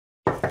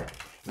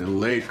Little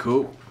late,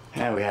 Coop.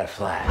 Yeah, we had a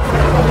flash.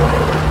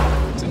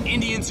 It's an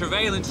Indian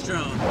surveillance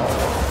drone.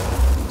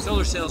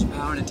 Solar cells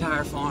power an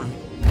entire farm.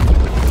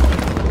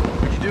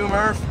 What'd you do,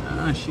 Murph?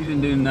 She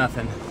didn't do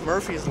nothing.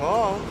 Murphy's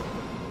Law.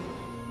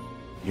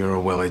 You're a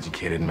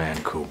well-educated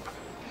man, Coop,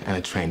 and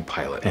a trained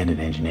pilot. And an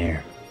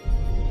engineer.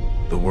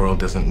 The world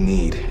doesn't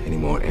need any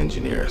more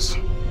engineers.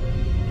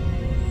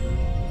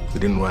 We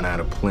didn't run out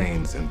of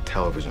planes and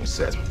television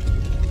sets.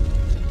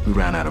 We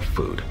ran out of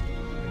food.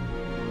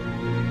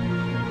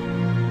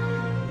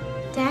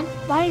 Dad,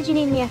 why did you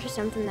name me after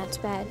something that's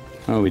bad?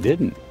 Oh, we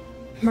didn't.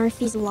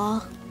 Murphy's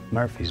Law.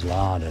 Murphy's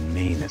Law doesn't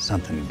mean that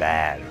something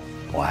bad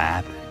will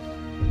happen.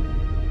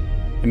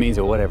 It means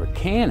that whatever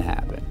can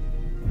happen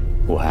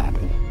will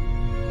happen.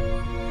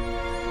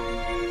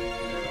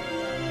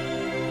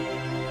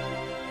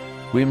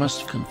 We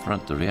must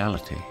confront the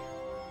reality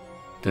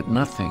that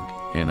nothing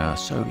in our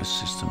solar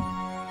system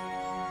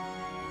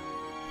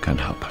can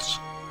help us.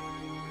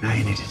 Now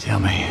you need to tell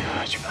me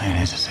what your plan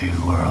is to save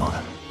the world.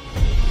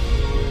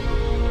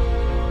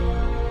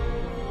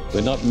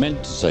 We're not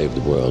meant to save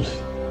the world.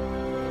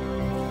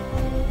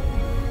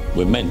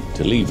 We're meant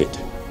to leave it.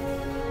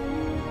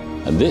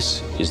 And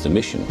this is the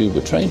mission we were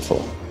trained for.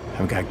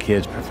 I've got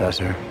kids,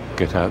 Professor.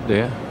 Get out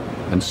there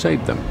and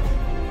save them.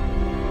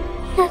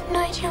 You have no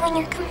idea when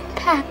you're coming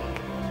back.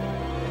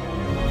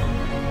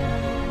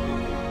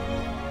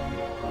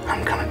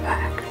 I'm coming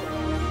back.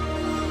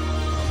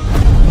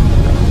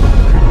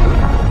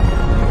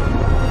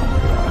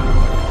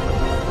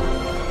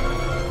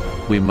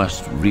 We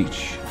must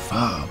reach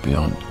far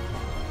beyond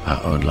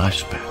our own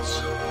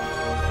lifespans.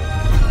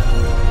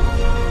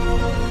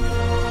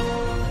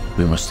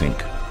 We must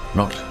think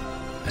not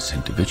as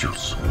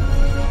individuals,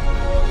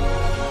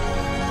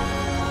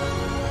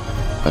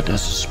 but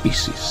as a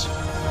species.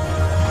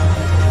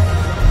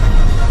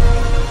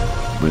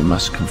 We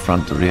must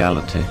confront the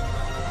reality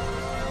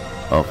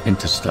of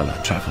interstellar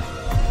travel.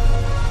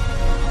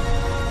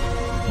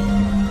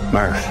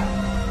 Murph,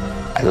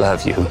 I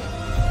love you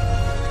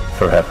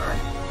forever.